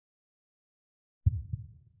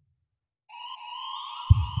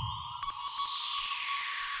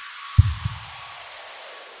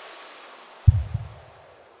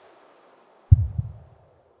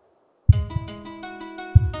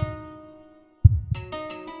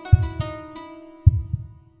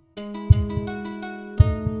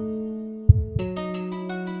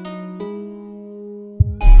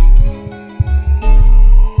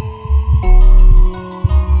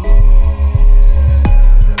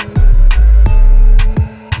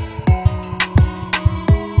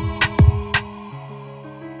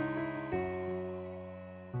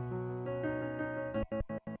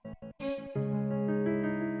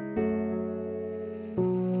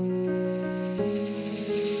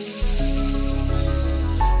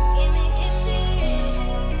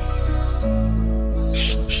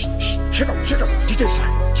check up,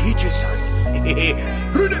 DJ SAYD.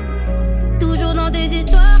 Toujours dans des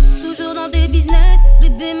histoires, toujours dans des business.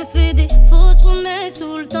 Bébé me fait des fausses promesses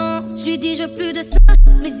tout le temps. Je lui dis je veux plus de ça,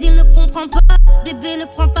 mais il ne comprend pas. Bébé ne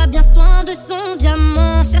prend pas bien soin de son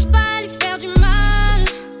diamant. Cherche pas à lui faire du mal,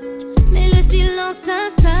 mais le silence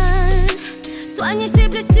s'installe. Soigner ses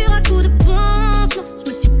blessures à coups de pansement.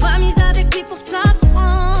 Je me suis pas mise avec lui pour ça,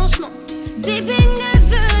 franchement. Bébé ne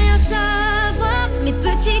veut rien savoir, mes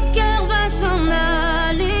petits cœurs vont s'en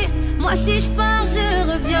aller. Moi si je pars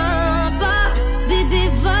je reviens pas, bébé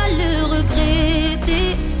va le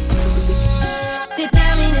regretter. C'est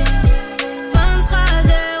terminé,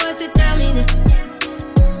 23h, ouais c'est terminé.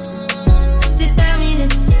 C'est terminé,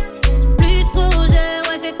 plus trop d'heures,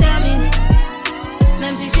 ouais c'est terminé.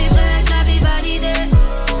 Même si c'est vrai que j'avais validé,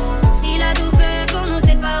 il a tout fait pour nous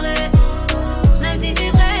séparer. Même si c'est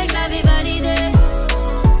vrai que j'avais validé,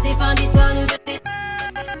 c'est fin d'histoire, nous deux.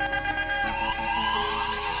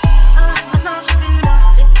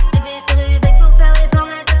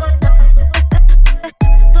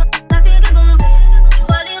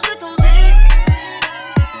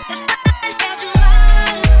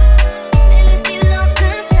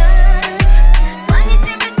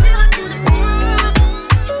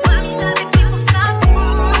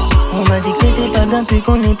 Depuis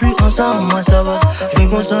qu'on n'est plus ensemble, moi ça va. Je me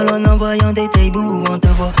console en envoyant des tables où on te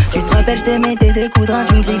voit. Tu te rappelles, je t'aimais des coups de rein,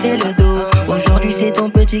 tu me griffais le dos. Aujourd'hui c'est ton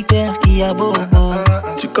petit cœur qui a beau.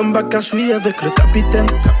 Tu comme Baka, je suis avec le capitaine.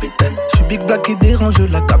 Je suis Big Black qui dérange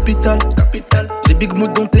la capitale. J'ai Big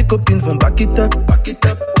Mood dont tes copines vont back it up.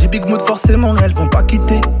 J'ai Big Mood forcément elles vont pas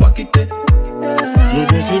quitter. Nous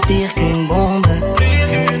deux c'est pire qu'une bombe.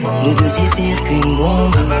 Nous deux c'est pire qu'une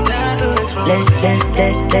bombe.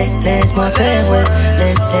 Laisse-moi faire, ouais.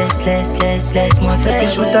 Laisse-moi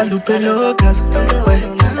faire. Je t'as loupé l'occasion, ouais.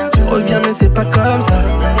 Tu reviens mais c'est pas comme ça.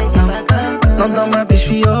 Non, dans ma vie je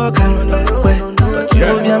suis au calme, ouais. Tu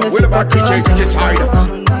reviens mais c'est pas comme ça. Non.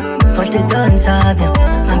 Quand je te donne ça bien,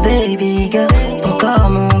 un baby girl. Ton corps,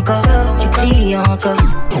 mon corps, tu cries encore.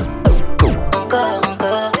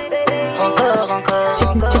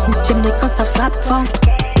 J'aime les quand ça frappe fort.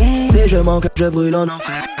 Si je manque, je brûle en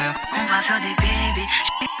enfer. On va faire des bébés, je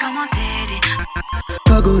sais comment t'aider.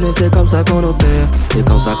 Cagoulé, c'est comme ça qu'on opère. C'est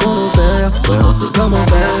comme ça qu'on opère. Ouais, on sait comment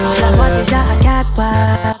faire. Je la vois déjà à 4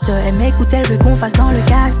 pattes. Elle m'écoute, elle veut qu'on fasse dans le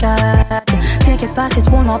 4x4. T'inquiète pas, c'est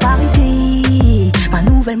trop noir par ici. Ma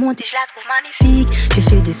nouvelle montée, je la trouve magnifique. J'ai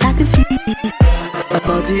fait des sacrifices.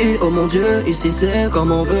 Attendu, oh mon Dieu, ici c'est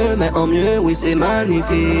comme on veut, mais en mieux, oui c'est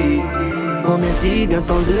magnifique. Oh merci, bien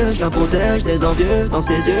sans eux, je la protège des envieux. Dans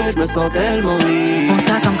ses yeux, je me sens tellement libre. On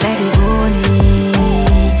sera comme près des bonnies,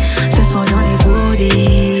 ce soir dans les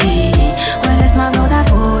goodies. Ouais, laisse-moi voir ta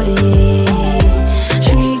folie.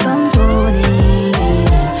 J'suis comme Tony.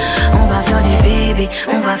 On va faire des bébés,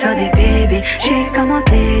 on va faire des bébés. J'sais comment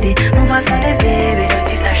t'aider, on va faire des bébés.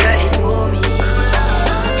 Tu saches, je l'ai promis.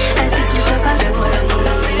 Elle sait que tu fais pas souffrir.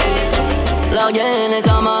 Larguer les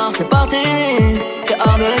amarres, c'est parti. T'es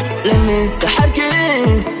avec l'ennemi, t'es harki.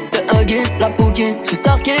 T'es huggy, la pouki, j'suis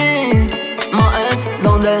Starsky. Ma S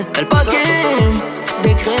dans le paquet.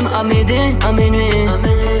 Des crimes à midi, à minuit.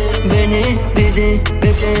 Béni, bidi,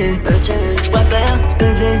 bitchy. J'préfère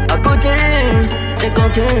peser à côté. Et quand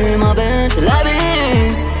tu m'appelles, c'est la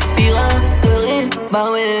vie. Piraterie, bah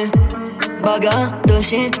oui. Bagarre de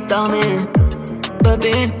shit armé.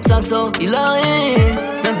 Puppy, saxo, il arrive.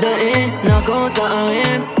 9 de I, narco, ça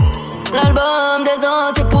arrive. L'album des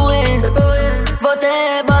autres c'est pourri.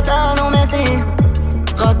 Votez, bâtard, non merci.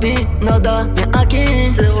 Rapide, nada, bien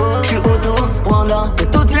acquis. J'suis auto, Rwanda, et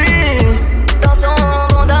tout de suite. Dans son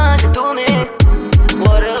bandage, j'ai tourné.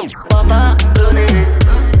 What up, pantalonné.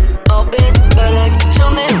 Hors piste, belek,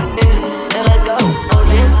 chômé. RSK,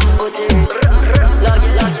 OT.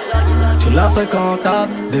 Tu la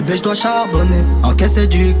fréquentable, bébé j'dois charbonner. Encaisser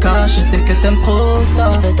du cash, je sais que t'aimes trop ça.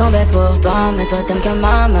 J'peux tomber pour toi, mais toi t'aimes que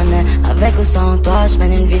ma monnaie. Avec ou sans toi,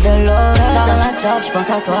 j'mène une vie de l'eau. Dans la job, j'pense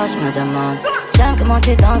à toi, j'me demande. J'aime comment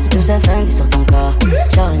tu danses et tout ce fendi sur ton corps.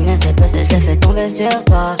 Genre une SPC, j'l'ai fait tomber sur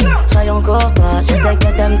toi. Soyons courtois, je sais que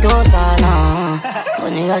t'aimes tout ça, non. Gros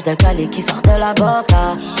nuage de Cali qui sort de la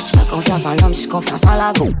boca. J'fais confiance en l'homme, j'suis confiance en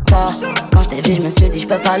la vodka. Quand j't'ai vu, j'me suis dit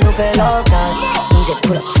j'peux pas louper l'occasion. Donc j'ai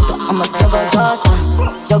pull up sur toi en mode Yogo Jota.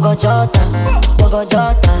 Yogo Jota, Yogo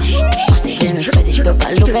Jota. Quand j't'ai vu, j'me suis dit j'peux pas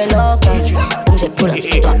louper l'occasion. Donc j'ai pull up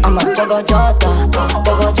sur toi en mode Yogo Jota.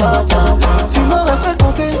 Yogo Jota. Tu m'aurais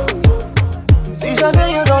fréquenté si j'avais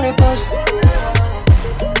rien dans les poches.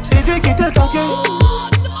 J'ai dû quitter le quartier.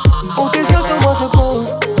 Pour tes yeux sur moi je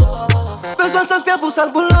pose. Besoin de 5 pierres pour ça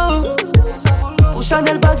le boulot. Pour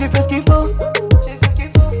Chanel bag j'ai fait ce qu'il faut.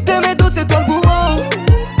 Tes mes doutes c'est toi le bourreau.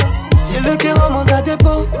 J'ai le cœur en mandat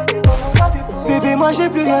dépôt. Bébé, moi j'ai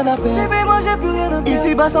plus rien à perdre.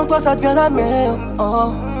 Ici bas sans toi ça devient la merde.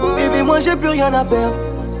 Oh. Bébé, moi j'ai plus rien à perdre.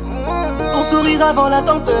 Ton sourire avant la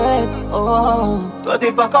tempête. Oh. Toi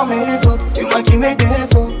t'es pas comme les autres, tu maquilles mes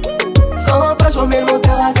défauts. Sans toi je remets le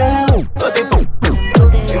moteur à zéro. Toi t'es pas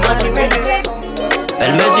tu maquilles mes défauts.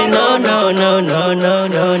 Elle me dit non, non, non, non, non,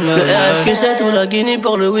 non, non. Le RSQ c'est tout la Guinée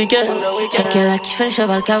pour le week-end. J'ai qu'elle a kiffé le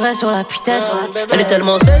cheval cabré sur la putette. Elle est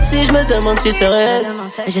tellement sexy, je me demande si c'est réel.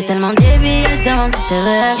 J'ai tellement des billets, je demande si c'est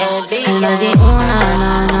réel. Elle m'a dit oh na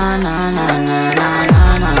na na na na na na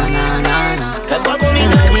na na na. Je te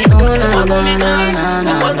dis oh na na na na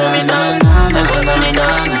na na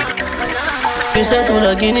na. Tu sais tout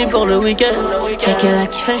la Guinée pour le week-end. J'ai qu'elle a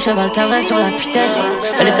kiffé le cheval cabré sur la putette.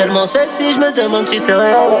 Elle est tellement sexy, je me demande si c'est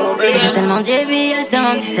réel. J'ai tellement des billets, je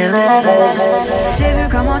demande si c'est réel. J'ai vu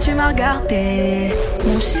comment tu m'as regardé.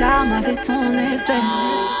 Mon charme a fait son effet.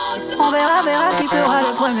 On verra qui fera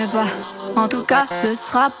le premier pas. En tout cas, ce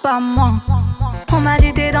sera pas moi. On m'a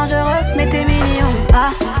dit t'es dangereux, mais t'es mignon. Ah,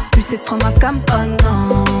 plus c'est trop ma comme oh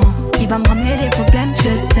non. Il va me ramener des problèmes,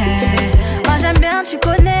 je sais. Moi j'aime bien, tu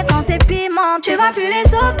connais quand c'est piment. Tu vois plus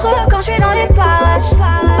les autres quand je suis dans les parages.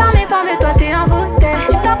 Par mes formes, toi t'es envoûté.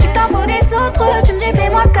 Tu t'en fous des autres, tu me dis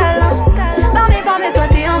fais-moi câlin. Par mes formes, toi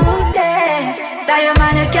t'es envoûté. D'ailleurs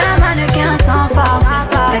mannequin sans force.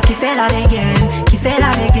 T'as kiffé la dégaine,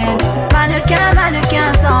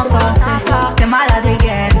 mannequin sans force. T'es malade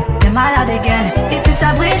dégaine. Et si ça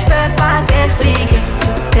brille, je peux pas t'expliquer.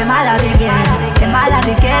 T'es malade dégaine.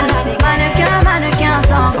 Mannequin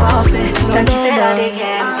sans force. T'as kiffé la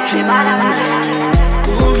dégaine, t'es malade dégaine.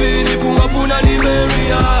 Ou vini pou an pou nan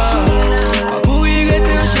Liberia. Pou y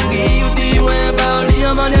rete chéri, ou di mwen parli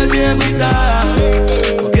an manè bien brita.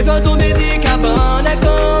 Ok fè ton dédicaban, e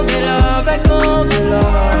kombi love, e kombi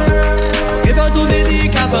love. Ok fè ton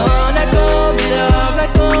dédicaban, e kombi love, e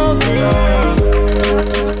kombi love.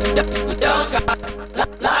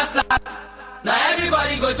 Last, now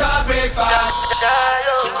everybody go to breakfast.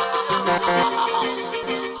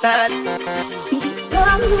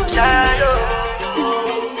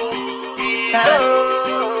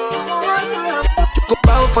 Tu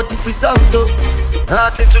comprends au fond du puissant d'eau.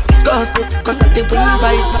 T'es tout discours, quand ça t'est bon,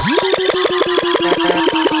 bye.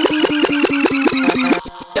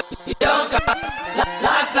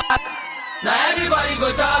 Last, now everybody go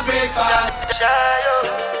to breakfast.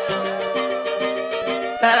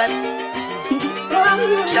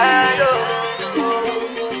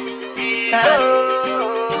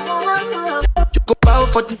 Tu comprends au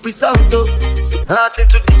fond du puissant d'eau. T'es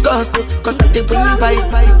tout discours, quand ça t'est bon, bye.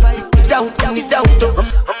 Down,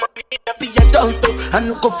 I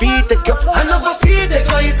no go feed the girl,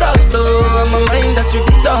 he's out though. My mind that's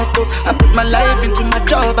really dark, oh. I put my life into my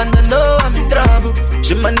job and I know I'm in trouble.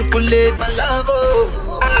 She manipulate my love, oh.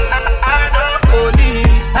 Holy,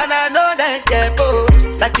 and I know that get both.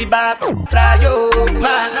 Like the bab, try yo,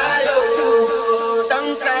 man, yo,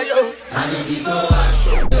 don't try yo. I need to go and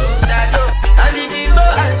show yo. I need to go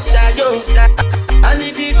and show yo. I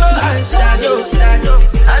need to go and show yo.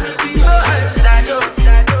 I need to go and show yo.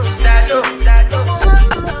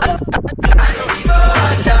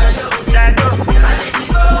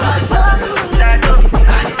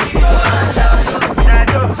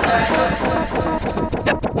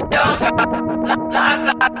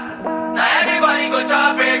 Now everybody go to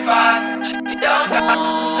breakfast. Now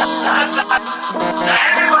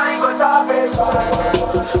everybody go to breakfast.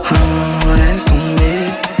 Oh, laisse tomber,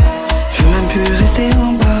 je veux même plus rester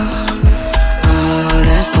en bas. Oh,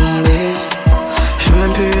 laisse tomber, je veux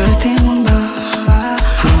même plus rester en bas.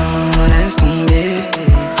 Oh, laisse tomber,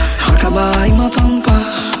 je crois que là-bas ils m'entendent pas.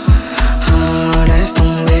 Oh, laisse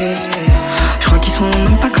tomber, je crois qu'ils sont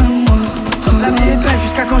même pas comme moi. La vie est belle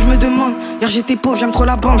jusqu'à quand je me demande. Hier j'étais pauvre, j'aime trop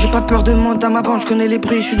la banque. J'ai pas peur de monter à ma bande. Je connais les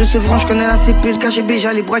bruits, je suis de Sevran. Je connais la CP, le KGB.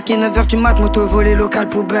 J'allais braquer 9h du mat, moto volée, local,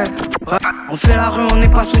 poubelle. Ouais. On fait la rue, on n'est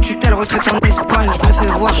pas sous tutelle. Retraite en Espagne, je me fais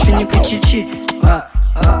voir, je finis plus chichi. Ouais.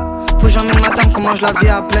 Faut que j'emmène madame, comment je la vis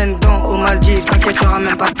à pleines dents aux Maldives. T'inquiète, y'aura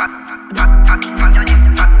même pas.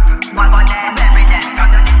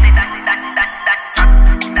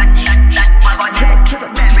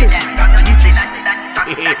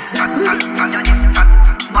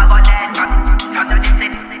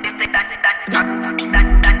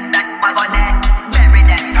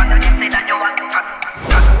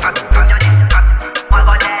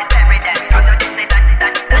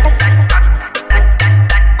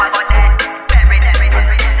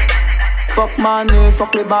 Mané,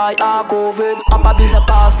 fuck les bails à Covid. Un pas besoin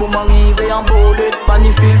passe pour m'arriver en bolide. Pas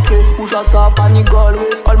ni filtré, ou j'assave, pas ni golé.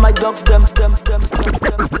 All my dogs, them.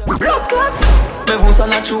 Mais vous ça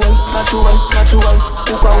naturel.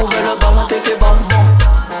 Pourquoi ouvrir le ballon, t'es que bon.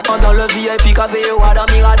 Dans le VIP, café ou à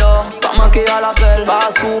Mirador. Pas manquer à l'appel, pas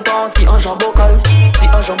sous si un jambe vocal.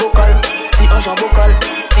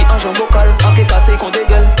 Anke cassé qu'on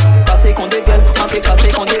dégueule, anke cassé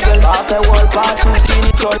qu'on dégueule. Pas fait wall, pas sous si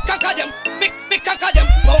ni troll. Kakadem, big kakadem,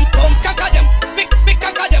 pom kakadem, big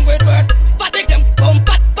kakadem, word. Fatigue them, pom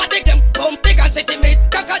fatigue them, pom big and city mate.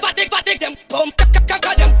 Fatigue them, pom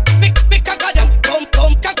kakadem, big kakadem,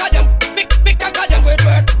 pom kakadem, big kakadem,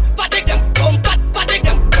 word. Fatigue them, pom fatigue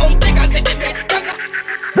them, pom big and city mate.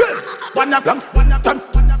 One of them, tell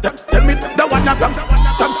me the one of them,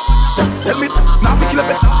 tell me now we kill a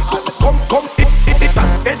bit. Come,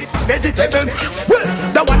 eat vegetable. Well,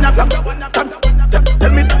 the one of them, tell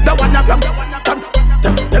me the one of them,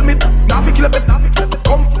 tell me now we kill a bit.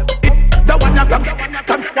 Come, eat the one of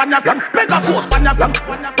them, make a force one of them,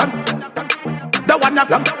 the one of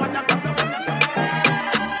them.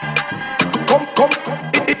 Come,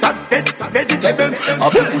 eat that vegetable.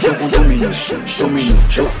 Après couchon contre domino.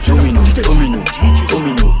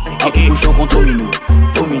 Après couchon contre domino.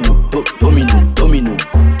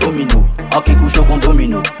 Après couchon contre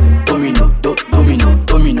domino.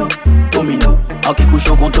 Après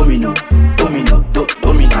couchon contre domino.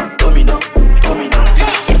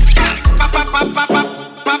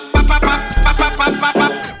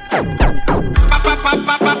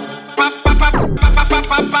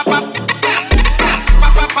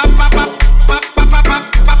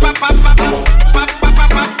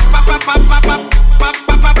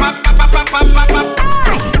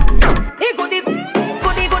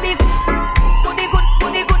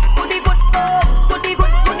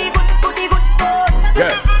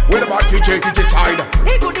 DJ SAYD.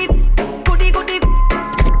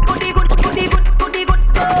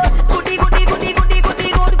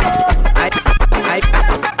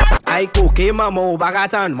 Ay koke maman ou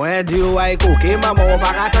bagatan, moi di ou ay koke maman ou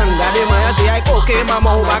bagatan. Gade moi si ay koke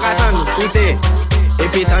maman ou bagatan. Koute,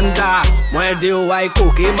 epi tanta, moi di ou ay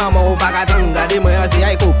koke maman ou bagatan. Gade moi si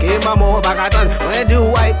ay koke maman ou bagatan. Moi di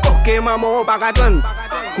ou ay koke maman ou bagatan.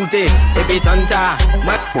 Koute, epi tanta,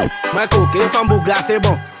 moi koke fambou glacé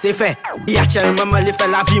bon, c'est fait. Yachel maman li fait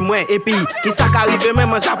la vie moi et puis qui ça qu'arrive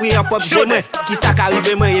même ça pris en pop moi qui ça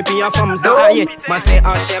qu'arrive moi et puis en femme ça rien moi c'est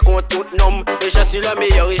un chien contre tout nom et je suis le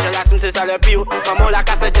meilleur et je l'assume c'est ça le pire maman la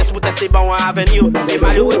café test pour tester bon à venir mais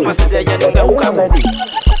malheureusement c'est derrière nous gars ou kabou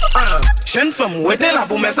jeune femme où était là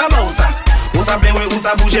pour mettre ça là ou ça où ça bien où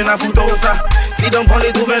ça bouge na photo ça si donc on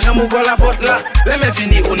les trouve j'aime ou la porte là les mecs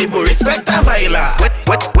fini on est pour respect travail là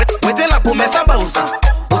où était là pour mettre ça là ou ça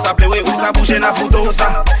où ça plaît où ça bouge na photo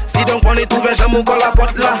ça si donc on les trouve j'aime ou la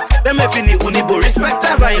porte là les mecs fini on est pour respect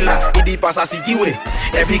travail là il dit pas ça si qui ouais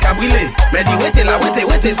et puis cabrilé mais dit ouais t'es là ouais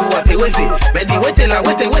t'es sous ouais t'es ouais mais dit ouais t'es là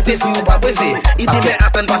ouais t'es sous pas pressé il dit mais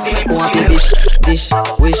attends pas si il pour dish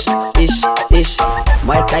wish ish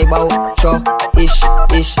my kaibao cho ish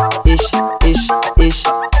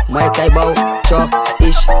my kaibao cho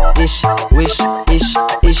ish wish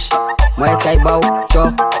ish my kaibao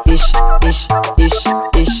cho ish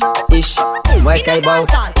my kaibao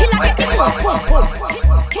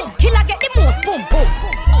Killer get the most pum pum.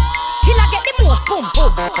 Killer get the most pum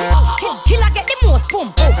pum. Killer get the most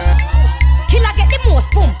pum pum. Killer get the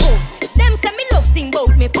most pum pum. Them say me love sing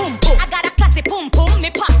bout me pum pum. I got a classy pum pum.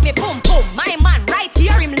 Me pop me pum pum. My man right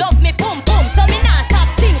here him love me pum pum. So me nah stop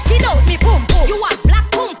sing spin out me pum pum. You want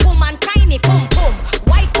black pum pum and tiny pum pum.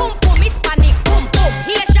 White pum pum, Hispanic pum pum.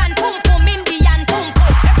 Haitian pum pum, Indian pum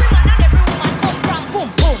pum. Every man and every woman come from pum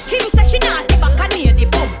pum. King say she not live back and near the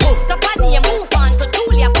pum pum. So Bonne move on to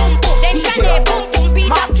Julia pum pum. Then Shanae pum pum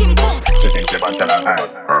beat up Kim pum.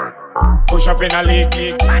 Push up in a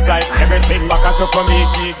leaky, like everything back at to come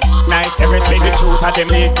leaky. Nice, everything the truth of them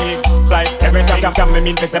leaky. Like everything damn me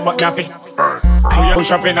mean to say but nothing.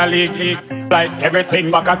 Push up in a leaky, like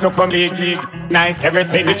everything back at to come leaky. Nice,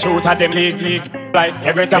 everything the truth of them leaky. Like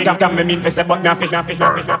everything damn me mean to say but nothing.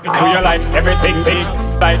 Do you like everything big?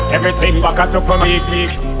 Like everything back at to come leaky.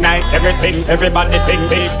 Nice, everything everybody think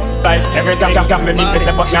big. Like everything damn me mean to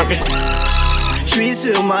say but nothing. J'suis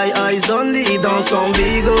sur my eyes only dans son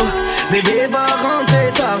bigot. Bébé va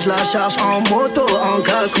rentrer tard, j'la charge en moto, en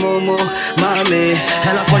casque Momo. Mamé,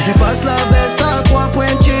 à la fois j'lui passe la veste à 3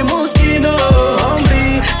 pointiers Moschino. Hombre,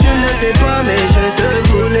 tu ne sais pas mais je te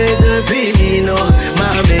voulais depuis Mino.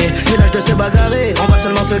 Mamé, j'ai l'âge de se bagarrer, on va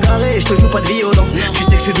seulement se garer. J'te joue pas de violon, tu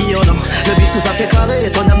sais que j'suis violent. Le bif tout ça c'est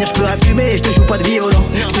carré, ton avenir j'peux assumer. J'te joue pas de violon,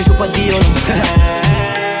 j'te joue pas de violon.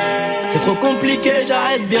 C'est trop trop compliqué,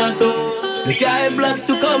 j'arrête bientôt. Le cas est black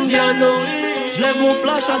tout comme Viano. Je lève mon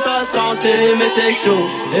flash à ta santé, mais c'est chaud.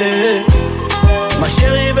 Hey. Ma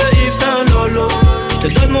chérie veut Yves Saint Lolo. Je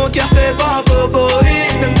te donne mon cœur fait par Bobo.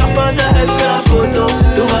 Même leur pas à elle fait la photo.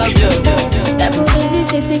 Tout va bien. T'as beau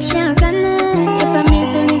résister, c'est que je suis un canon. Y'a pas mille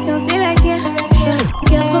solutions, c'est la guerre.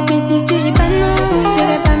 Cœur trop précis, tu dis pas non.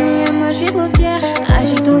 J'aurais pas mis à moi, je suis trop fière. Ah,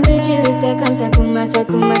 j'suis tombée, tu le sais, comme ça, Kuma, sur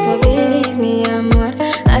Belize, mi amor.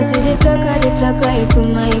 Ah, c'est des flocos, et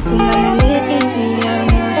Kuma, non méprise, mi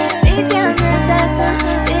amor. Mais t'es un assassin,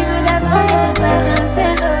 tes goûts d'avant n'étaient pas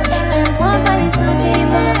sincères. Je ne prends pas les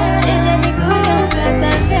sentiments, j'ai déjà décollé, on passe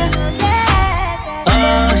à faire. Ah,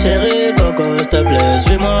 chérie, coco, s'il te plaît,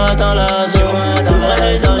 suis-moi dans la zone.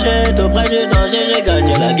 Tout près du danger, j'ai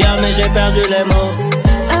gagné la guerre, mais j'ai perdu les mots.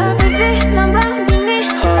 Ah, bébé, Lamborghini,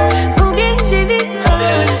 pour bien, j'ai vite.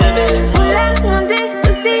 On l'a moins des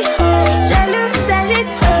soucis, jaloux, s'agite.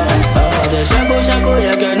 De chaque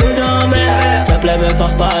y'a que nous deux, mais s'il te plaît, me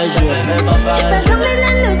force pas à jouer. J'ai pas dormi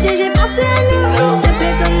la nuit, j'ai pensé à nous. S'il te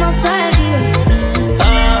plaît, commence pas à jouer. Ah,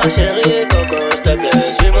 chérie, coco, s'il te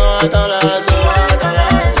plaît, suis-moi dans la zone.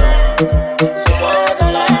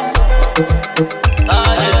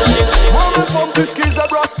 Whiskey's a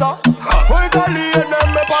brasta, for Italian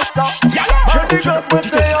and me pasta. Je dis que me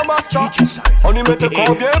c'est un master. On y mette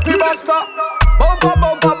combien puis basta. Bumpa,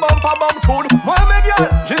 tune. Moi mes gars,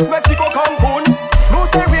 juste Mexico, Cancun. Nous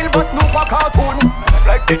c'est real boss, nous pas cartoon.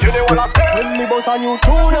 Like the Junior wanna say. When me boss a new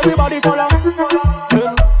tune, everybody follow.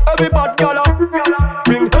 Everybody gala.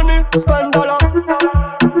 Drink honey, spend dollar.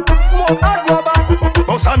 Smoke and rubber.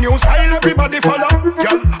 Boss a new style, everybody follow.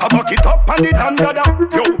 Girl, I back it up and it and dada.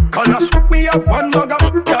 Yo, Kalash, we have one mugger.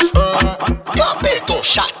 Papito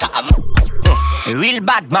chata. Real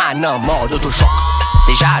bad man en mode auto-choc.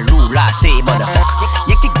 C'est jaloux là, c'est motherfuck.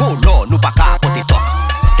 Y'a qui go là, nous pas capoter talk.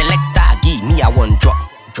 Selecta, give me a one drop.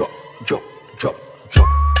 Drop.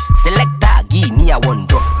 Selecta, give me a one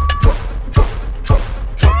drop.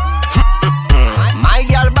 My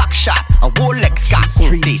girl back shot, a Rolex got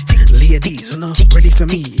Street ladies, you know, ready for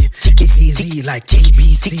me. It's easy like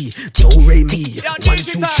ABC. Do re mi, 1,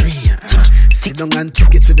 2, 3. Sit down and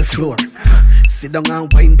take it to the floor. Sit down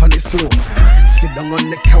and wine pon the slow. Sit down on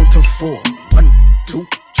the count of 4. 1, 2,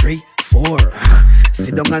 3, 4.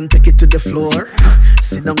 Sit down and take it to the floor.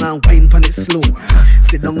 Sit down and wine pon it slow.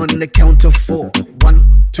 Sit down on the count of 4. 1,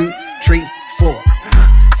 2, 3, 4.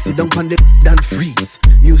 Sit down on the and freeze.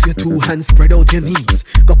 Use your 2 hands, spread out your knees.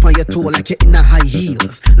 Go on your toe like you're in a high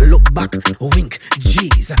heels. Look back, wink,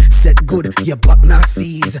 G's. Set good, your back now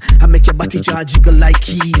sees. I make your body jaw jiggle like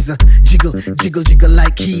keys. Jiggle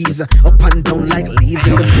like keys. Up and down like leaves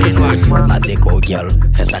in the breeze. I take out girl,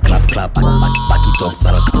 fais ça clap. Back it up,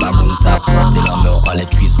 ça la moon tap. T'es la main en les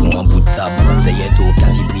cuisses ou en bout de table. T'es yeto, qu'à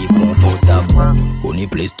vibrer qu'on potable. On est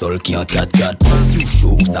playstall qui en 4-4. Sous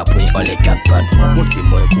chaud, ça prend en les 4 pattes.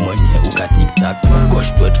 Montez-moi pour manier ou qu'à tic-tac.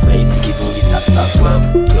 Gauche, droite, fait, tiki, tac, tac.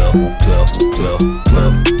 Twerk.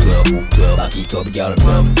 Back it up, girl.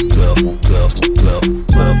 Twerk.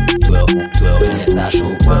 Venez ça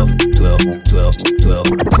chaud. Twerk.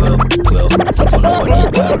 Si ton money,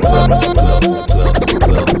 girl. Twerk.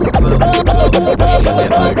 Je l'ai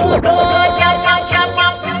mal d'eau.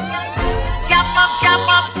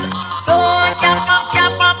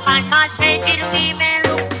 Jump up, I must make it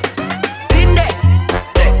female. Tinde,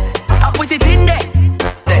 I put it in there.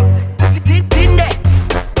 Tinde,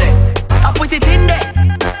 I put it in there.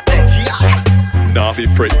 Nah, be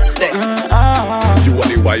free. You are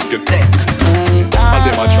the wife, you and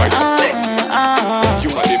them a try to. You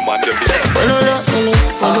are the man, them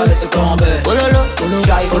Ah, laisse tomber.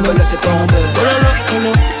 J'arrive, me laisse tomber.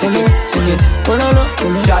 Ticket.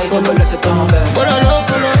 J'arrive, me laisse tomber.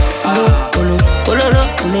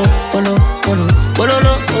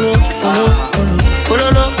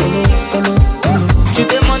 Tu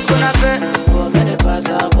demandes ce qu'on a fait, oh mais ne pas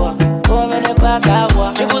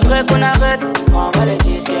savoir. Tu voudrais qu'on arrête, on va les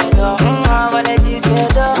disques d'or.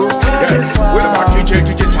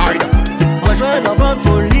 Moi je veux l'envoi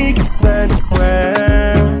folie qui peine,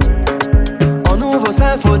 ouais. En nouveau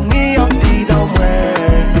symphonie, en vie dans moi.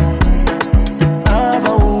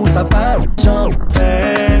 Avant où ça part, j'en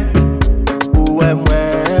fais. Ouais,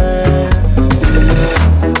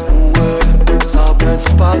 ça peut se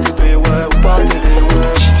pas télé, ouais, ou pas télé,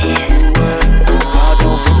 ouais.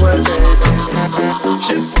 Pardon, fou-moi, c'est.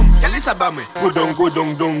 J'ai le fou, y'a les sabats, mais go dong.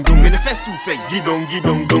 Mais ne fais souffler, guidon.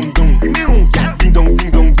 Mais on garde, ding dong.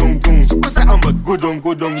 C'est quoi ça en mode go dong.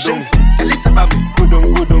 J'ai le fou, y'a les sabats, mais go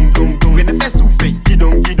dong. Mais ne fais souffler,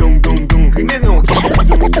 guidon. Mais on garde,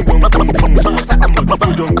 ding dong. C'est quoi ça en mode go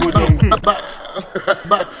dong.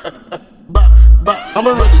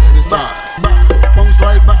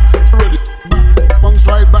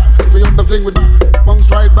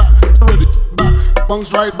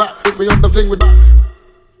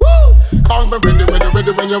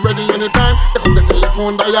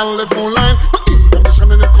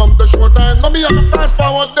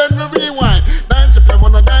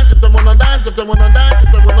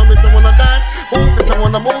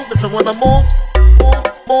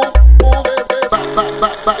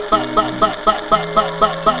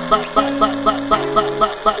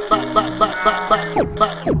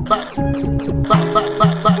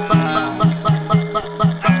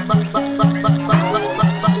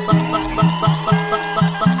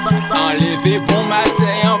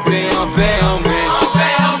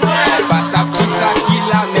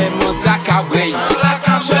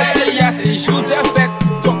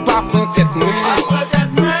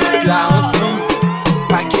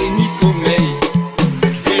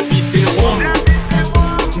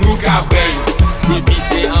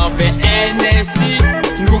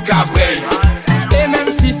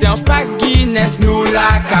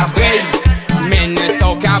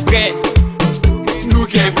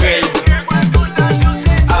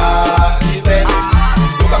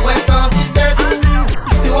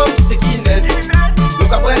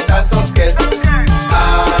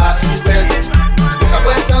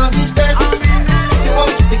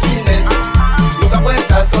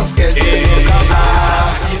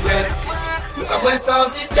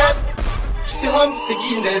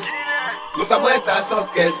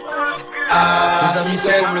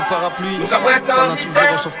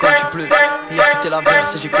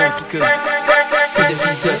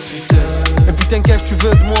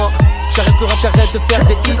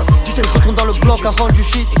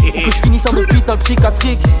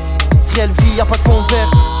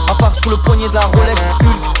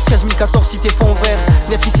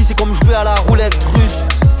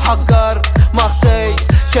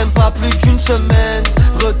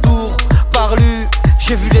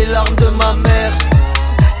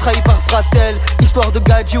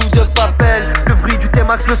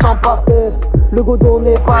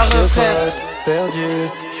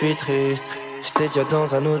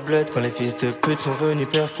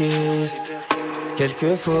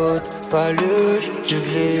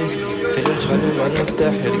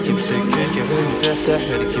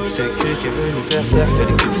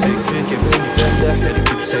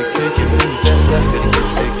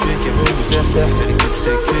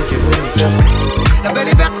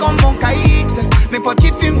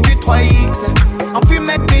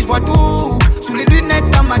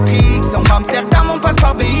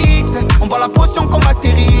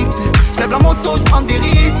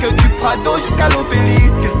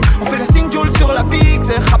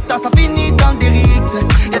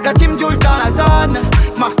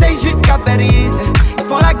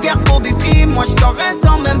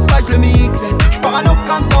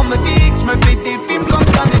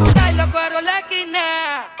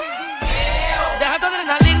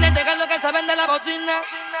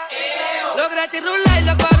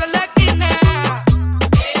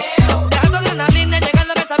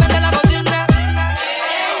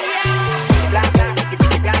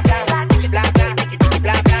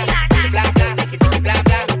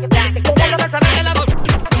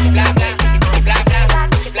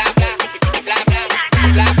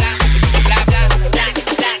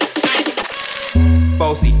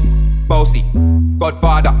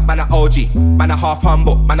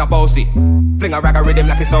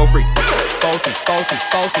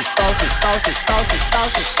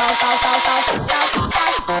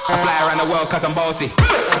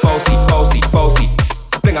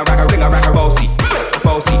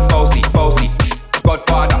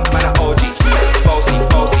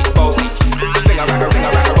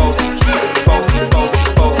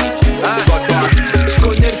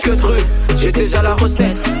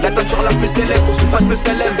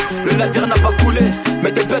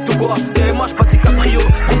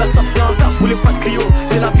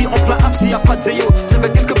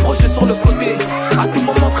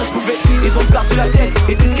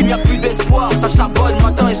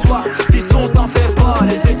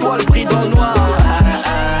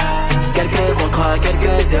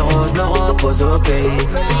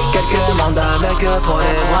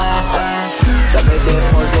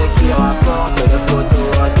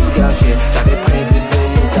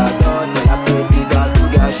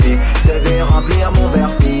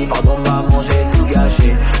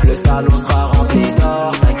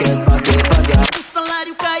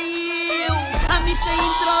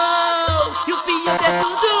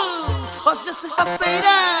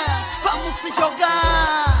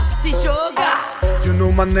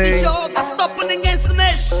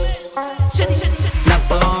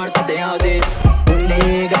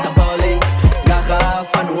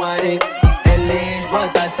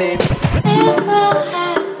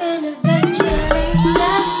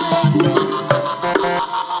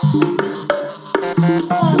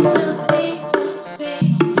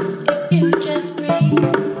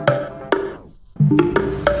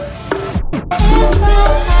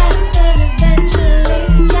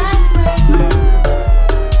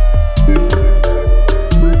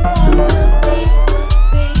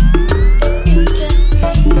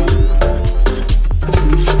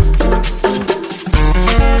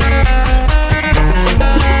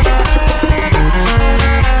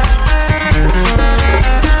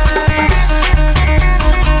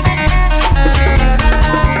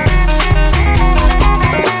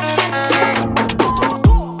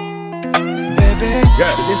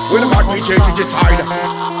 DJ Side.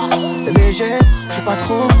 C'est léger, j'suis pas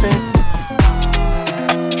trop fait.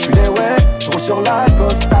 J'suis les ouais, j'roule sur la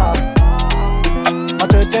Costa. En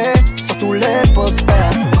teuté, sur tous les posters.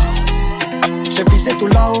 J'ai visé tout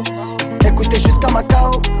là-haut, écoutez jusqu'à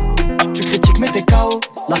Macao. Tu critiques mais t'es KO.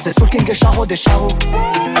 Là c'est Soul King et Charo des Charo.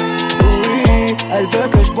 Oui, elle veut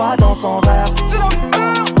que je bois dans son verre.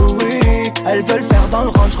 Oui, elle veut le faire dans le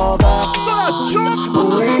Range Rover.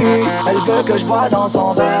 Oui, elle veut que je bois dans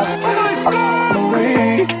son verre.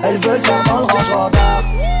 Oui, elle veut le faire dans le Range Rover.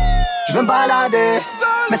 Je veux me balader,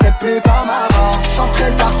 mais c'est plus comme avant.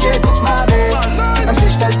 J'chanterai le quartier toute ma vie, même si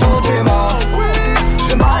j'fais le tour du monde. Je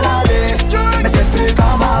veux me balader, mais c'est plus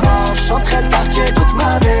comme avant. J'chanterai le quartier toute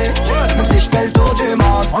ma vie, même si j'fais le tour du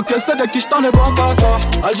monde. Encaissé de qui j't'en ai bon qu'à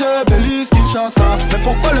ça. Alger, Belize, Kinshasa. Mais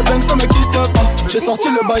pourquoi le Banks ne me quitte pas? J'ai sorti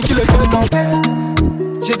le bail qui les fait danser.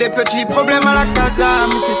 J'ai des petits problèmes à la casa,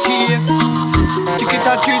 mais c'est tiré. Tu quittes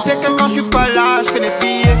à tu sais que quand je suis pas là, je fais les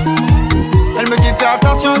billets. Elle me dit fais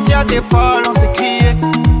attention s'il y a des folles, on s'est crié.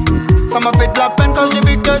 Ça m'a fait de la peine quand j'ai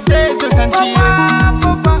vu que c'est de sentir.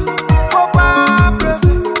 Faut pas pleurer.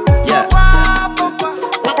 Yeah. Faut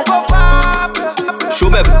pas pleurer. Show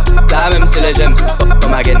babe, là même c'est les gems.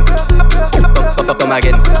 Pop again. Pop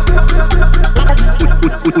again.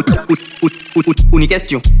 Une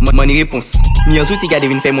question, money réponse. Mi en zouti gade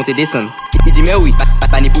vin fait monter descendre. Il dit mais oui,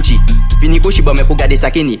 pas ni pouchi. Vini couchi bon mais pour garder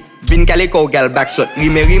sa kenny. Vin kale ko gal backshot.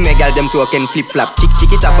 Rime gal dem to ken flip flap.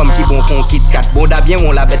 Chiki ta femme qui bon kon kit kat. Bon da bien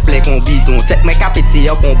on la bête play kon bidon. Tek me kapeti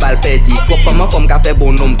yon kon bal perdi. Trop femme ka fait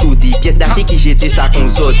bon nom tout dit. Pièce d'achat qui jete ça kon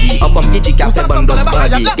zodi. En femme qui dit ka fait bon dos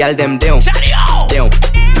bandi. Gal dem deon.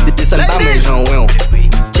 Descend pas mes gens ouais.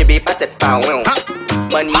 Chebe pas tête pas ouais.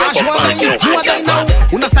 Money yon pension.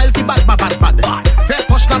 Una style qui bad. Fais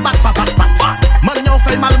poche la bad. Man yon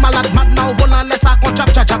fait mal malade. Mad now volant laisse ça kon chap.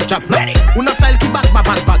 Una style qui bad.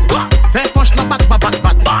 Fais poche la bad.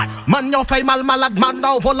 Man yon fait mal malade. Man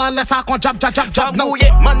now volant laisse ça kon chap.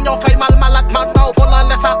 Man yon fait mal malade. Man now volant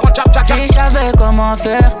laisse ça kon chap. Si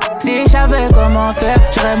je savais comment faire,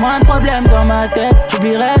 j'aurais moins de problèmes dans ma tête.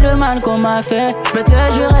 J'oublierais le mal qu'on m'a fait. J'peux te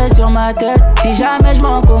le jurer sur ma tête. Si jamais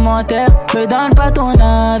j'm'en commentaire, me donne pas ton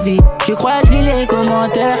avis. Tu crois que je lis les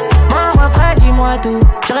commentaires? Mon refrain, dis-moi tout.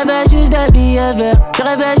 Je rêvais juste des billets verts. Je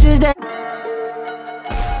rêvais juste des...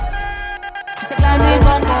 Tu sais que la nuit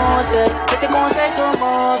doit conseil, mais ces conseils sont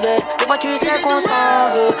mauvais. Des fois tu sais qu'on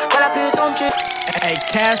s'en veut. Quand la pluie tombe, tu... Hey,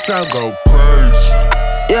 Castro go crazy.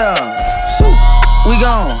 Yeah, we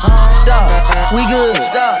gone, stop, we good,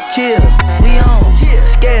 chill, we on,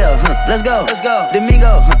 scale, let's go,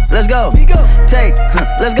 Domingo, let's go, take,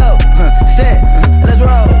 let's go, set, let's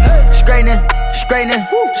roll, straightening,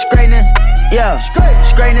 yeah,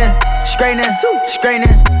 straightening,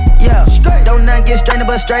 yeah, don't not get strained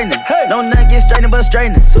but straightening, don't not get strained but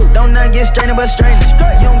straightening, don't not get strained but straightening,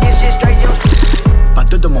 you don't get shit straight, you. Pas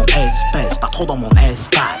deux de mon espèce, pas trop dans mon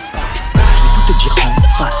espace. Je vais tout te dire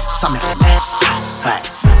en face, ça mère de l'espace. Ouais.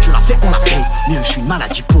 Tu l'as fait, on l'a fait, mieux je suis une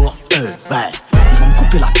maladie pour eux. Ouais. Ils vont me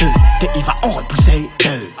couper la queue, et il va en repousser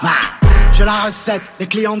deux. Ouais. Je la recette, les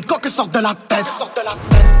clients de coque sortent de la tête.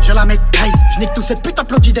 Je la maîtrise, je nique tous ces putains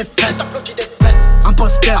applaudis des fesses.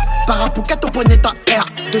 Imposteur, parapouquette au poignet ta R.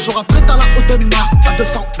 2 jours après t'as la haute de marque. À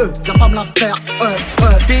 200 viens pas me la faire.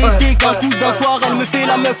 C'était qu'un coup d'un soir, elle me fait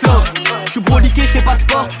la meuf love. J'suis broliqué, j'fais pas de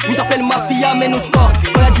sport. Oui t'as fait le mafia, mène au sport.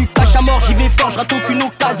 Quand y'a du cash à mort, j'y vais fort. J'rate aucune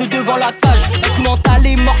occasion devant la cage. Tout mental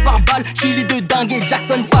est mort par balle. Chili de dingue et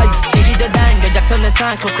Jackson 5. Chili de dingue, Jackson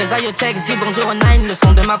 5. Représailles au texte, dis bonjour au 9. Le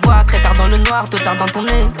son de ma voix, très tard dans le noir, tout tard dans ton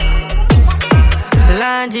nez.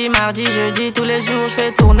 Lundi, mardi, jeudi, tous les jours, je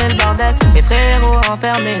fais tourner le bordel. Mes frérots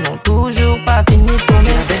enfermés n'ont toujours pas fini de tourner.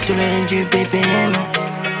 Je la baisse sur le rythme du BPM.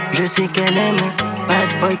 Je sais qu'elle aime.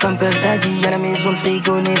 Bad boy comme Puff Daddy. À la maison, le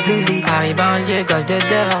frigo n'est plus vide. Paris banlieue, gosse de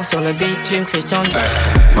terreur. Sur le bitume, Christian Dior.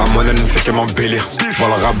 Ma monnaie ne fait que m'embellir. Dans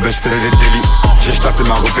le rap, je fais des délits. J'ai tassé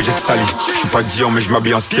ma robe et j'ai sali. J'suis pas Dion mais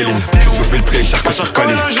j'm'habille en Céline. J'suis sous filtré, cher qu'à sur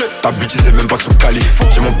Cali. Ta bitch c'est même pas sous Cali.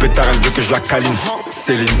 J'ai mon pétard, elle veut que je la câline.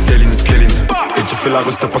 Céline. Et tu fais la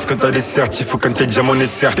reste parce que t'as des certifs. Faut qu'un t'es déjà mon est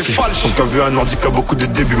certif. On t'a vu un handicap, beaucoup de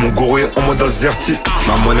débuts. Mon gourou est en mode azerti.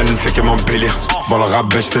 Ma monnaie ne fait que m'embellir. Dans le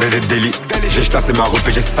rap, je fais des délits. J'ai tassé ma robe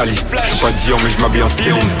et j'ai sali. J'suis pas Dion mais j'm'habille en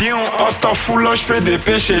Céline. Hasta foula, j'fais des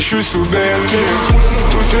péchés, j'suis sous belle vie.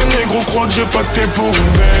 Tous ces négros croient que j'ai pacté pour une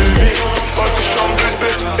belle vie. Parce que j'suis en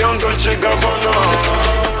respect et en Dolce Gabbana.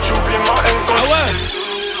 J'oublie ma haine quand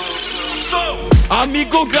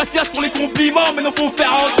Amigo, gracias pour les compliments, mais non faut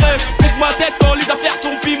faire rentrer. C'est de ma tête quand les affaires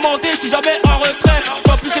sont pimentées, j'suis jamais en retrait.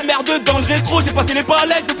 Pas plus ces merdes dans le rétro, j'ai passé les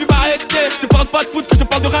palettes, je peux plus m'arrêter. Je parle pas de foot, que je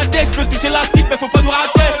parle de rindex, je veux toucher la cible, mais faut pas nous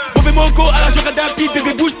rater. Mauvais moco, à la j'aurais d'un beat,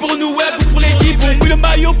 bébé bouge pour nous, ouais,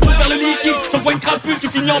 crapule, tu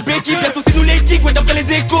finis en béquille. Bientôt c'est nous les kicks, ouais d'après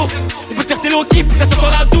les échos. On peut te faire tes low-kicks, putain ça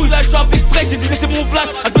sent la douille. Là je suis un peu frais, j'ai dû laisser mon flash.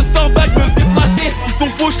 À 200 balles, je me fais fâcher. Ils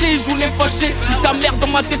sont fauchés, ils jouent les fâchés. Ils ta merde dans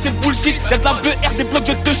ma tête, c'est le bullshit. Y'a de la VR, des blocs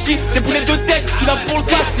de Toshi, des boulets de tête, tu l'as pour le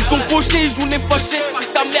cash. Ils sont fauchés, ils jouent les fâchés. Ils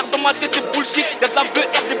ta merde dans ma tête, c'est le bullshit. Y'a de la VR,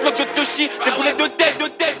 des blocs de Toshi, des boulets de tête, de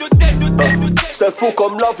tête, de tête, de tête, de tête. C'est fou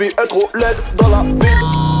comme la vie est trop laide dans la ville.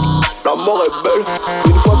 La mort est belle,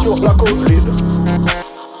 une fois sur la colline.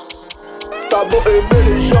 T'as beau aimer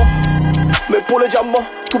les gens, mais pour les diamants,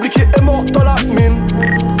 t'oublies qui est mort dans la mine.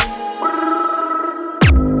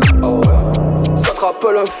 Oh ouais. Ça te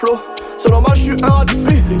rappelle un flow, c'est normal, je suis un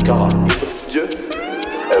rugby. Les Caraïbes, Dieu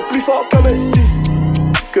est plus fort qu'un Messi,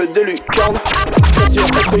 que des lucarnes. C'est dur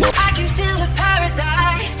de prise.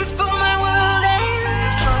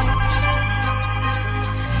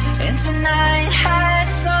 And tonight had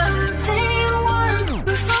something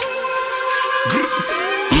wonderful.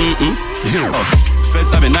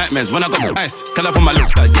 Feds having nightmares when I got my ice. Can I put my lip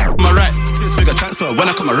like my right? 6-figure transfer when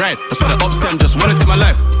I come a ride. That's why the ops them just wanna take my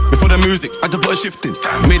life. Before the music, I just put a shift in.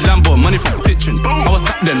 Made Lambo, money from stitching. I was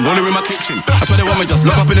tapped then, rolling with my kitchen. That's why they want me just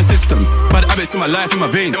lock up in the system. Bad habits in my life, in my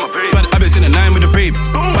veins. Bad habits in the 9 with the babe.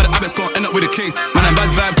 Bad habits can't end up with a case. Man, I'm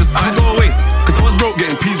bad vibe, just I go away. Cause I was broke,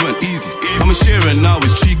 getting peas went easy. I'm a sharing now,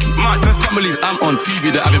 it's cheeky. First can't believe I'm on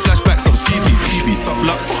TV. They're having flashbacks of CCTV. Tough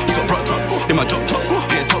luck, you got brought up. In my drop top,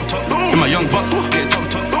 get top top. In my young buck, get top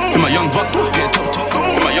top. In my young buck, get top top.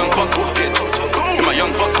 In my young buck, get top top. In my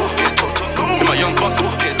young buck, get top top. In my young buck,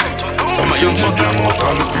 get top top. Ça me fait du bien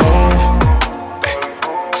mentalement,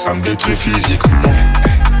 ça me détruit physiquement,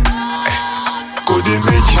 que des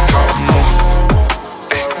médicaments,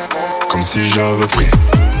 comme si j'avais pris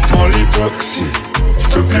mon lipoxy. Je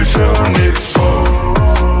peux plus faire un effort,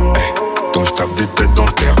 donc je tape des têtes dans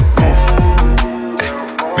le terre.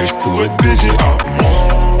 Mais je pourrais te baiser à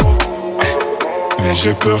mort, mais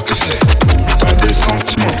j'ai peur que c'est t'as des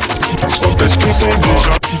sentiments. On se repèse qu'on s'en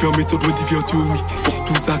déjà. Divers méthodes, divers théories. Faut que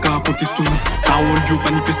tout ça car raconte story. Parole bio,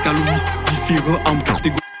 panique, pescalomi. Différents âmes,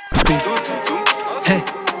 catégories. Hey,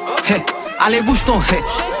 hey, allez bouge ton hey.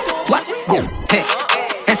 What? Go. Hey,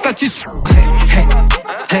 est-ce que tu hey,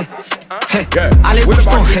 hey, hey, hey. Allez bouge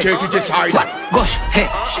ton hey. What? Gauche, hey.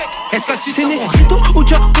 Est-ce que tu sais Negrito ou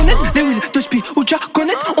déjà connaître les wheels de spi ou déjà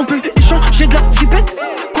connaître. On peut échanger de la zipette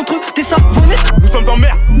contre des savonnettes. Nous sommes en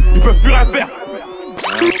mer, ils peuvent plus rien faire.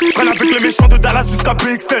 Traîne avec les méchants de Dallas jusqu'à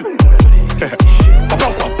PXL. Papa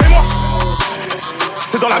encore, paie-moi.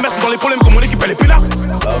 C'est dans la merde, c'est dans les problèmes que mon équipe elle est peinard.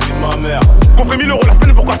 La vie de ma mère. Qu'on fait 1000 € la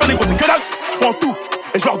semaine, pourquoi faire les gros c'est que dalle. Je prends tout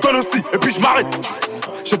et je leur donne aussi et puis je m'arrête.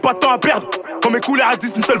 J'ai pas de temps à perdre. Quand mes couleurs à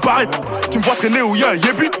 10, une seule barrette. Tu me vois traîner où y'a un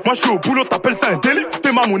yébi. Moi je suis au boulot, t'appelles ça un délit.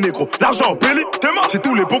 T'es ma mon négro, l'argent en belly. J'ai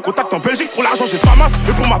tous les bons contacts en Belgique. Pour l'argent j'ai pas masse.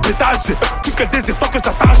 Et pour ma pétage j'ai tout ce qu'elle désire tant que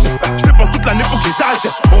ça s'arrache. Je dépense toute l'année, faut que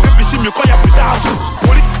j'exagère. On réfléchit mieux quand y'a plus d'argent.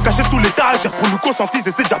 Prolique, caché sous l'étagère. Pour nous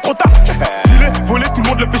conscientiser c'est déjà trop tard. Dis-les, voler, tout le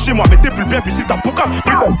monde le fait chez moi. Mais t'es plus bien, visite ta poca.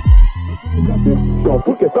 J'en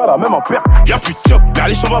fous que ça là, même en perte. Y'a plus de job, mais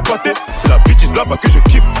allez, j'en vais pâter. C'est la bêtise là-bas que je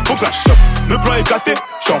kiffe, faut que je la chope. Le plan est gâté,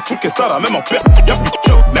 j'en fous que ça là, même en perte. Y'a plus de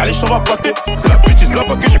job, mais allez, j'en vais pâter. C'est la bêtise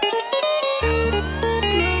là-bas que je.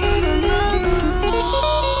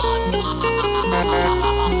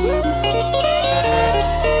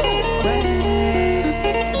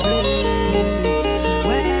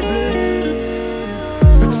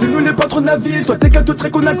 C'est nous les patrons de la ville, toi t'es qu'un tout trait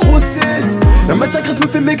qu'on a grossé. La matière grasse me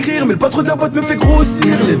fait maigrir, mais le patron de la boîte me fait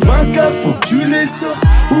grossir. Les 20K, faut que tu les sors.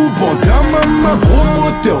 Ou Bangamama, gros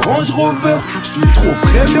moteur, Range Rover. J'suis trop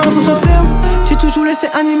prêt, je suis dans ferme, j'ai toujours laissé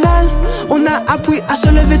animal. On a appris à se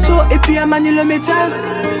lever tôt et puis à manier le métal.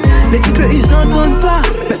 Les types ils entendent pas,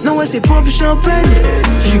 maintenant ouais c'est pop champagne.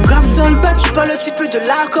 J'suis grave dans le bac, j'suis pas le type de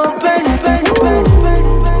la campagne.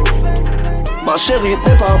 Ma chérie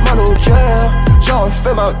n'est pas mal au cœur. J'ai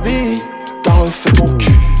refait ma vie, t'as refait ton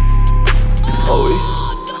cul. Oh oui,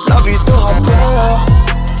 la vie de rappeur.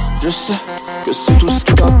 Je sais que c'est tout ce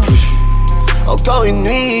qui t'a plu. Encore une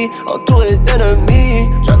nuit, entouré d'ennemis.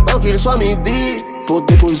 J'attends qu'il soit midi pour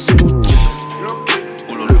déposer l'outil.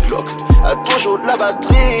 Le Glock a toujours de la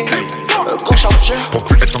batterie. Un gros chargeur. Pour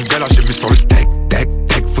plus être en galère, j'ai mis sur le deck,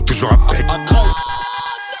 faut toujours un bec.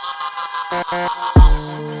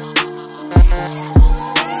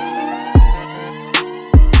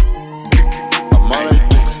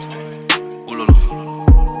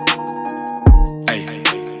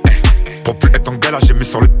 Pour plus être en galère, j'ai mis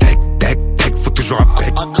sur le deck, faut toujours un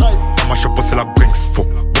bec. Dans ma chapeau c'est la Brinks, faut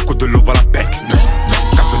beaucoup de love à la bec.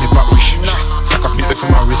 Car ce n'est pas riche, 50 000 € sur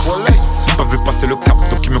ma wrist. Ils pas vu passer le cap,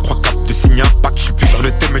 donc ils me croient cap de signer un pack. J'suis plus sur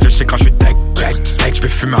le thème, mais j'ai chez je suis deck, je vais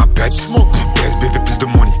fumer un pet. Mon PSB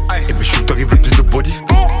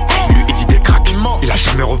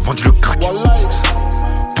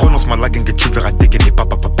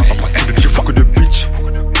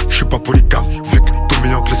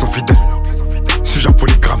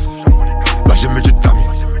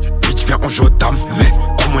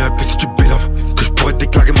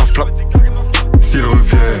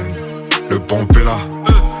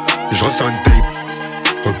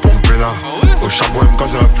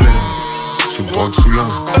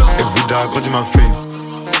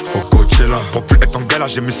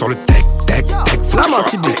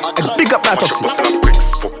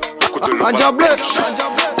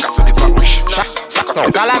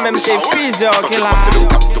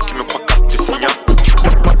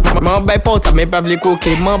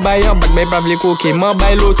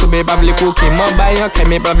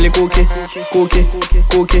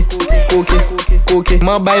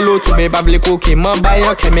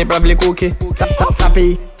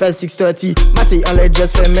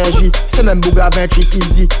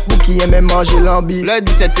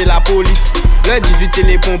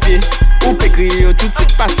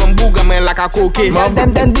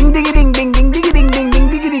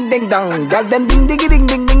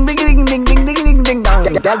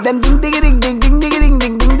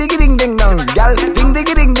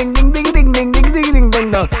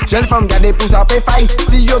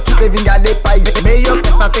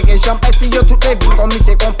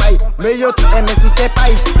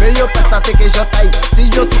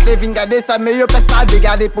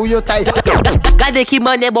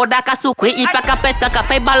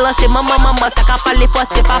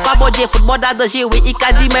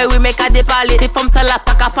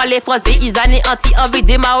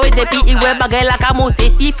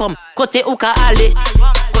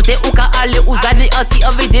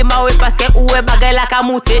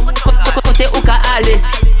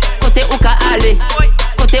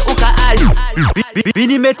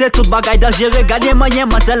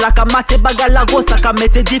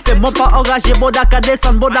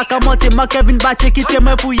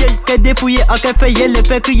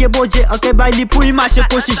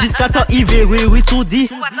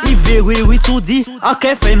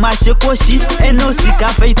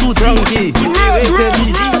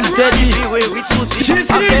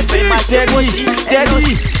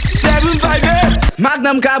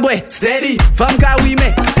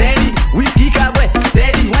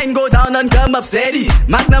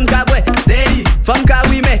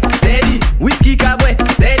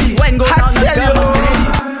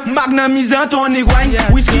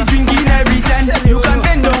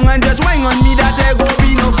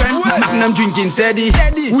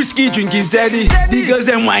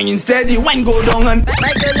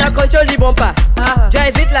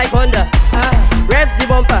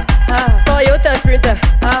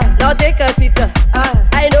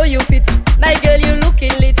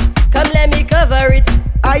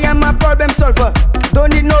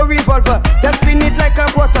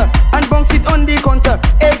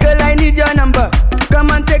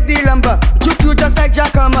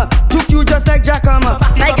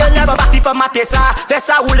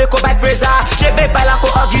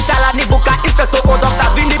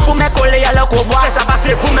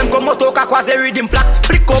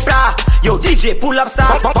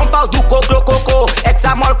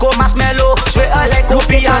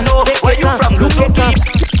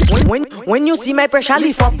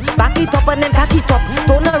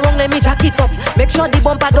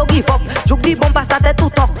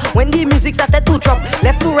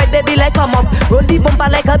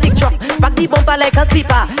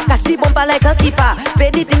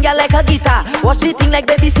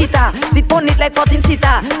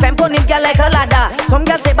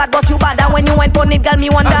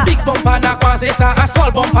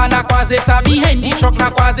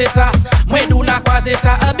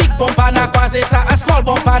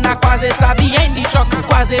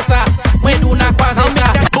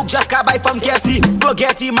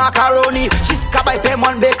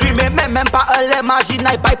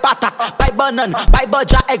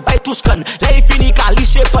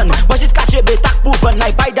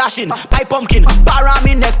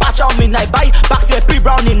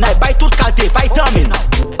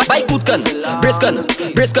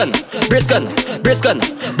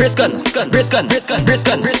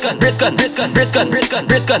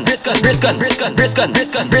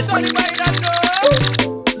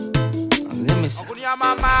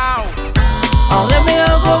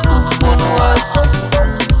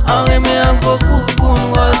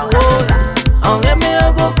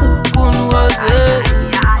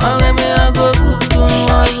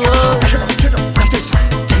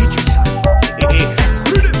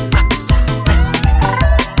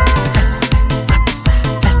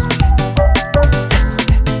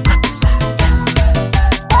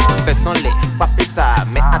sans lait, papé ça,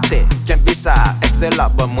 mais à terre, qu'un ça, excellent là,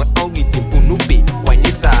 bah moi en guide pour nous payer,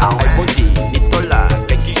 poigner ça, aïe body, nitola,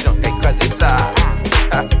 qui j'en écraser ça.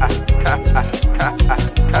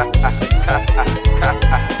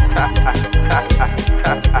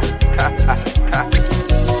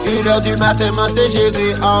 1h du matin, moi c'est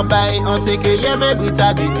géré en bail. On t'est que y'a mes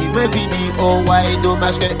Britanniques qui me vini. Oh ouais,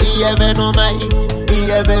 dommage que y avait non maille.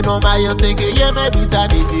 Y avait non maille, on t'est que y'a mes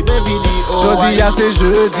Britanniques qui me vini. Jodi a c'est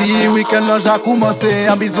jeudi, week-end là j'ai commencé.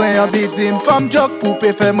 En besoin en bidim, femme joke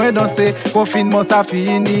poupée fait moi danser. Confinement ça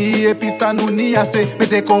fini, et puis ça nous ni assez.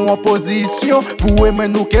 Mettez qu'on en position, vous et moi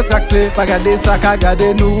nous qui tracté. Pas garder ça qu'à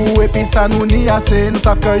garder nous, et puis ça nous ni assez. Nous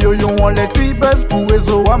savons que yo on les petits buzz pour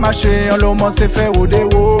réseau à marcher. On l'homme c'est fait au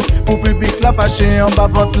déo. Pour public la fâché, en bas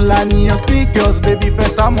votre la ni en speakers. Baby fait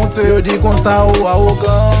ça monter, yo dit qu'on ça au à au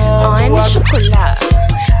grand. On aime le chocolat,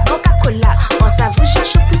 Coca-Cola. On s'avoue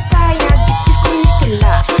cherche pour ça, y'a addictif comme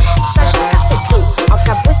Nutella. Ça j'ai café clos, on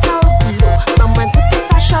cabosse ça au boulot. Maman goûter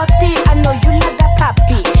ça chanter, I know you like that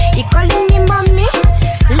papi. Il calling me mommy,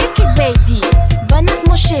 liquid baby. Bonne note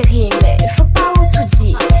mon chéri, mais faut pas tout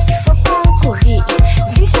dire, il faut pas en courir.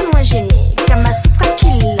 Viens fais-moi gémir, Kama Sutra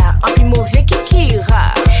Killa, en plus mauvais qui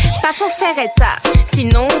ira. Pas faut faire état,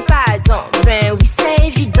 sinon pardon. Ben oui c'est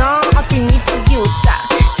évident, on t'est ni pour dire ça.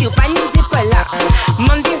 Si on pas nous pas là,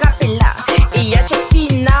 monde rappel là. Et y'a Jaxi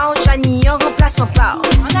now, Jani en remplaçant pas.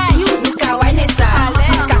 Nous ka wine ça,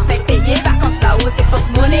 nous ka fait payer vacances là où t'es pas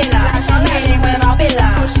monnaie là. Mais moi Marbella,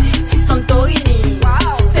 si son Torini,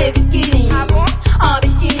 c'est bikini, en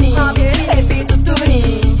bikini, et puis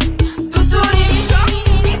toutouni.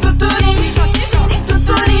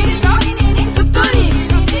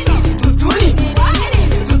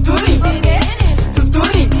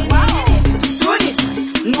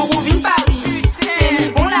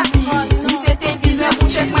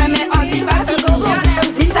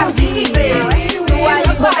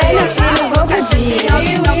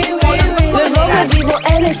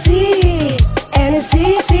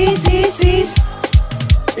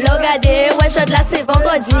 L'ogade, ouais, chod là c'est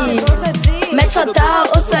vendredi. Mettre chod tard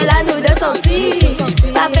au sol à nous de sortir.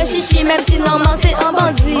 Pas fait chichi même si normalement c'est un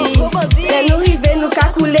bandit. Les nous river, nous ka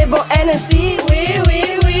couler bon NSI. Oui, oui,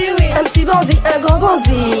 oui, oui. Un petit bandit, un grand bandit.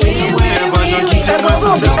 Oui, oui, oui, oui. Un grand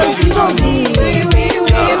bandit, un petit bandit. Oui, oui,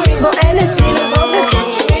 oui, oui. Bon NSI le vendredi.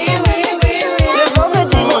 Le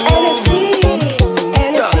vendredi, bon NSI.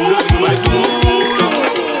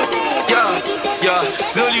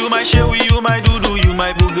 Girl, you my cherry, you my doodoo, you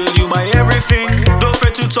my boo girl, you my everything. Don't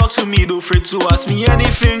afraid to talk to me, don't afraid to ask me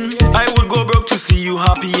anything. I would go broke to see you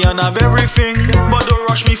happy and have everything. But don't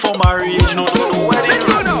rush me for marriage, no, no wedding. If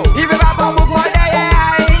you have a book, what if you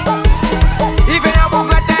have a book, if you have a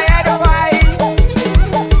book,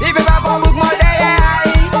 if you have a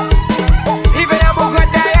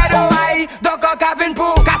book, donc on cavine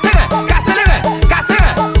pour casser.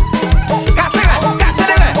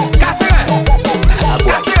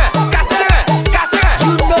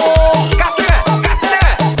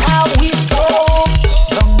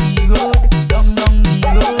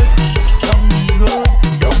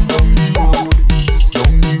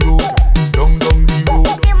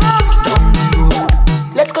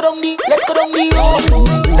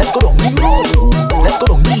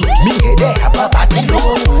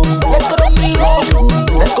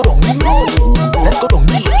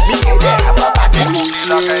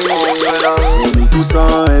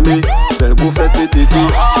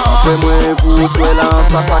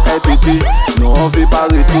 Ça caille pété, non on veut pas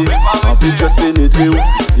arrêter, on veut juste pénétrer ou.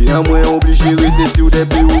 Si un moins obligé rester si ou des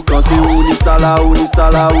pays ou quand t'es ou ni ça là, ou ni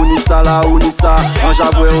ça là, ou ni ça là, ou ni ça. En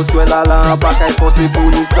j'avoue on souhaite là là, pas qu'à forcer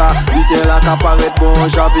pour ni ça. L'idée là qu'à paraître bon,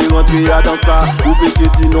 j'avais rentré à dans ça. Ou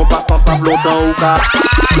péquetti non pas sans ça longtemps ou pas.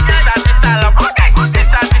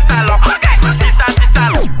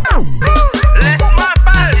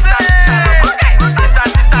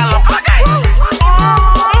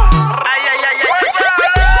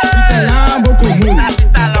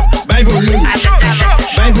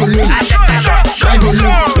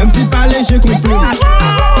 Même si parler j'ai compris.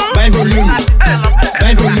 By volume.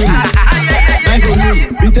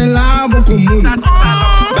 Bite là beaucoup moun.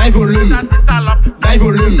 By volume.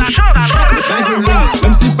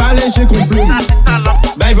 Même si parler j'ai compris.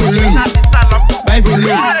 By volume.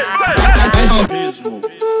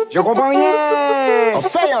 Je comprends rien. On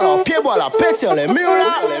fait alors pied bois la pète sur les murs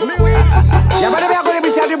là. Y'a pas de bien qu'on est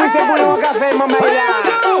du brisé pour le café maman là.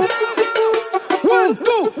 1, 2.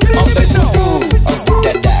 On fait tout,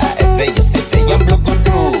 dada, éveille, c'est fait, un bloc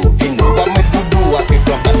d'eau. Vino, va me boudou, après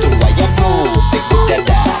toi, pas tout, y'a flou. C'est good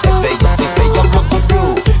dada, éveille, c'est fait, un bloc d'eau.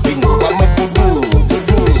 Vino, va me boudou,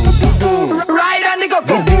 doudou. Ride on the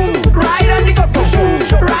go-go.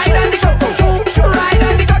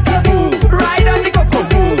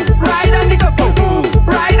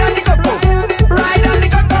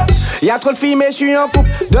 Golfi, mais j'suis en coupe.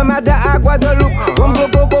 De Mada à Guadeloupe. Bon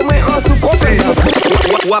coco, moi en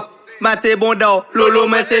soupe. Wap, maté bon d'or. Lolo,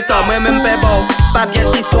 mais c'est toi, moi même fait bon. Pas pièce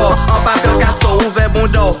histoire, en papier castor, ouvert bon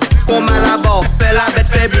d'or. Qu'on m'a la bord, fais la bête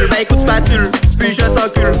faible, bah écoute spatule. Puis je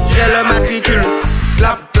t'encule, j'ai le matricule.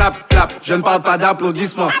 Clap, clap, clap, je ne parle pas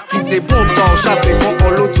d'applaudissements. Quittez bon temps, chaper quand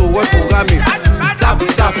on l'auto-reprogrammé. Tap,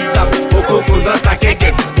 tap, tap, au coco dans ta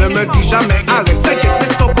quéquette. Ne me dis jamais arrête, t'inquiète,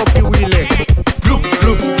 laisse ton copier où il est. Gloup,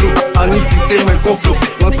 gloup, gloup, en ici c'est même qu'on flou.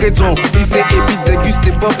 L'entrée de son, si c'est épide,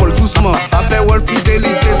 dégustez pas pour le doucement. Affaire Wall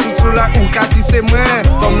fidélité, surtout la ou car si c'est moi,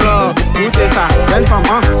 comme là. Écoutez ça, jeune femme,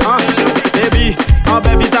 Baby, en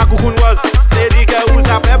belle vite à coucounoise. C'est dit que vous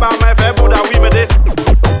appelez, bah, mais fait bon, oui, mais des.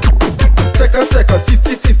 50, 50, 50,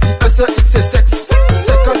 50, SAYD c'est sexe.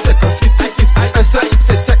 50, 50, 50, 50, SAYD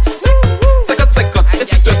c'est sexe. 50, 50, et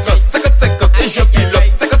tu te cotes. 50, 50, et je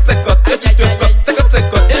pilote. 50, 50, et tu te cotes. 50,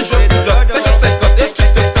 50, et je pilote. 50, 50, et tu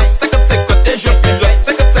te cotes. 50, 50, et je pilote.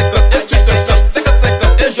 50, 50, et tu te cotes. 50,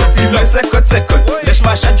 50, et je pilote. 50, 50, laisse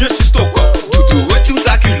ma chatte, je suis